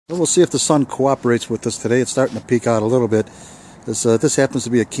Well, we'll see if the sun cooperates with us today. It's starting to peek out a little bit. This happens to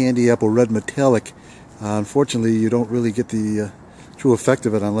be a candy apple red metallic. Unfortunately, you don't really get the true effect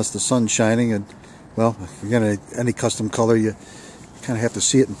of it unless the sun's shining. And, well, if you're going to any custom color, you kind of have to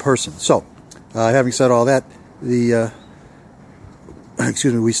see it in person. So, having said all that,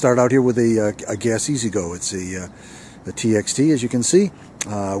 excuse me, we start out here with a gas EZGO. It's a TXT, as you can see.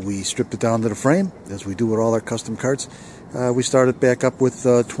 We stripped it down to the frame, as we do with all our custom carts. We started back up with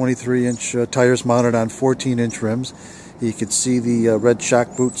 23-inch tires mounted on 14-inch rims. You can see the red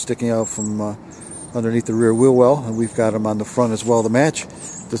shock boot sticking out from underneath the rear wheel well, and we've got them on the front as well to match.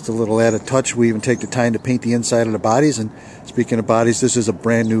 Just a little added touch. We even take the time to paint the inside of the bodies. And speaking of bodies, this is a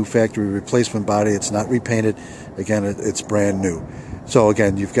brand new factory replacement body. It's not repainted. Again, it's brand new. So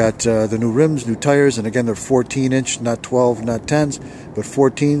again, you've got the new rims, new tires, and again, they're 14-inch, not 12, not 10s, but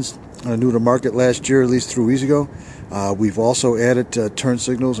 14s. New to market last year, at least through EZGO. We've also added turn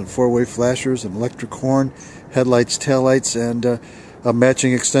signals and four-way flashers, and electric horn, headlights, taillights, and a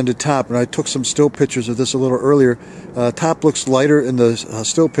matching extended top. And I took some still pictures of this a little earlier. Top looks lighter in the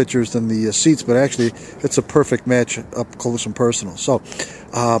still pictures than the seats, but actually it's a perfect match up close and personal. So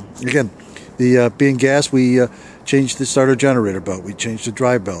again, being gas, we changed the starter generator belt, we changed the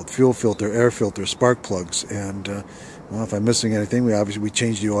dry belt, fuel filter, air filter, spark plugs, and well, if I'm missing anything, we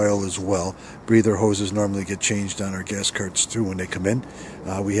changed the oil as well. Breather hoses normally get changed on our gas carts too when they come in.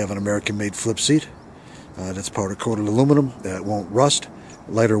 We have an American-made flip seat that's powder-coated aluminum that won't rust.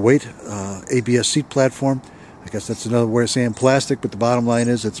 Lighter weight, ABS seat platform. I guess that's another way of saying plastic, but the bottom line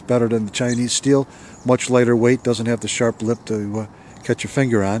is it's better than the Chinese steel. Much lighter weight, doesn't have the sharp lip to catch your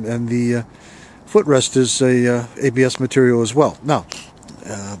finger on, and the footrest is a ABS material as well. Now,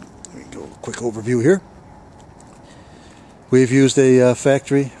 let me go a quick overview here. We've used a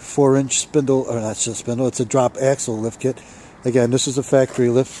factory 4-inch spindle, or not just spindle, it's a drop axle lift kit. Again, this is a factory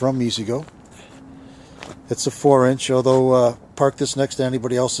lift from EZGO. It's a 4-inch, although park this next to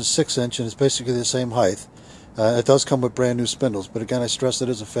anybody else's 6-inch, and it's basically the same height. It does come with brand new spindles, but again, I stress it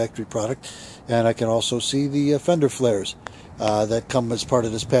is a factory product. And I can also see the fender flares that come as part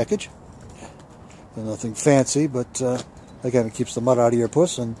of this package. And nothing fancy, but again, it keeps the mud out of your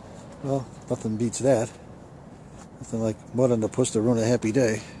puss, and well, nothing beats that. Nothing like mud on the puss to ruin a happy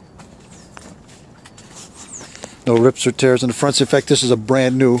day. No rips or tears in the front. In fact, this is a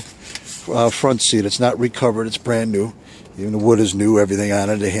brand new front seat. It's not recovered, it's brand new. Even the wood is new, everything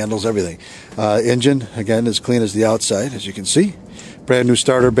on it, the handles, everything. Engine, again, as clean as the outside, as you can see. Brand new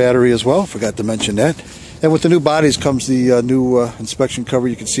starter battery as well, forgot to mention that. And with the new bodies comes the new inspection cover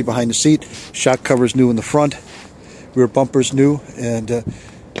you can see behind the seat. Shock cover's new in the front. Rear bumper's new. And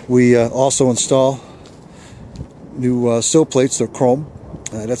we also install new sill plates. They're chrome.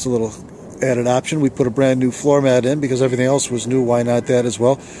 That's a little added option. We put a brand new floor mat in because everything else was new. Why not that as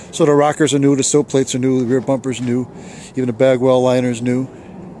well? So the rockers are new, the sill plates are new, the rear bumper's new, even the Bagwell Liner is new.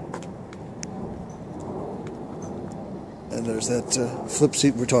 And there's that flip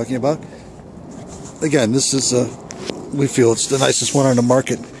seat we're talking about. Again, this is, we feel it's the nicest one on the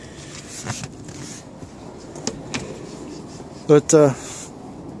market. But,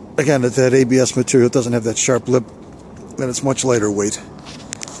 again, that ABS material doesn't have that sharp lip, and it's much lighter weight.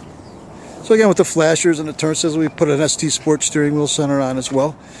 So again, with the flashers and the turn signals, we put an ST Sport steering wheel center on as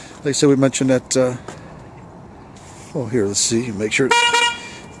well. Like I said, we mentioned that, oh, here, let's see, make sure,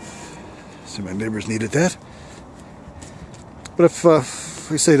 see, my neighbors needed that. But if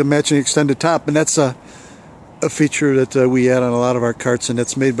we say the matching extended top, and that's a feature that we add on a lot of our carts, and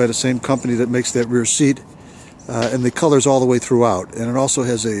that's made by the same company that makes that rear seat, and the colors all the way throughout. And it also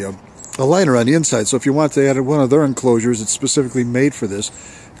has a liner on the inside, so if you want to add one of their enclosures, it's specifically made for this.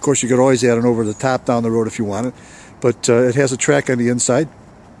 Of course, you could always add it over the top down the road if you want it, but it has a track on the inside.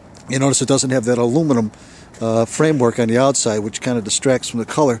 You notice it doesn't have that aluminum framework on the outside, which kind of distracts from the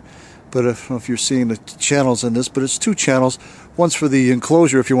color. But I don't know if you're seeing the channels in this, but it's 2 channels. One's for the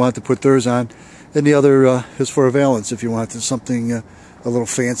enclosure if you want to put theirs on, and the other is for a valance if you want something a little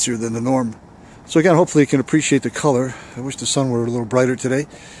fancier than the norm. So again, hopefully you can appreciate the color. I wish the sun were a little brighter today.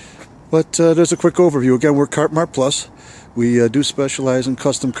 But there's a quick overview. Again, we're Cart Mart Plus. We do specialize in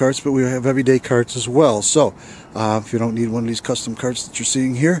custom carts, but we have everyday carts as well. So if you don't need one of these custom carts that you're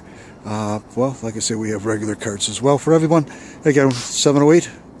seeing here, well, like I said, we have regular carts as well for everyone. Again,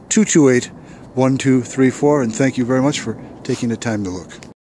 708-228-1234, and thank you very much for taking the time to look.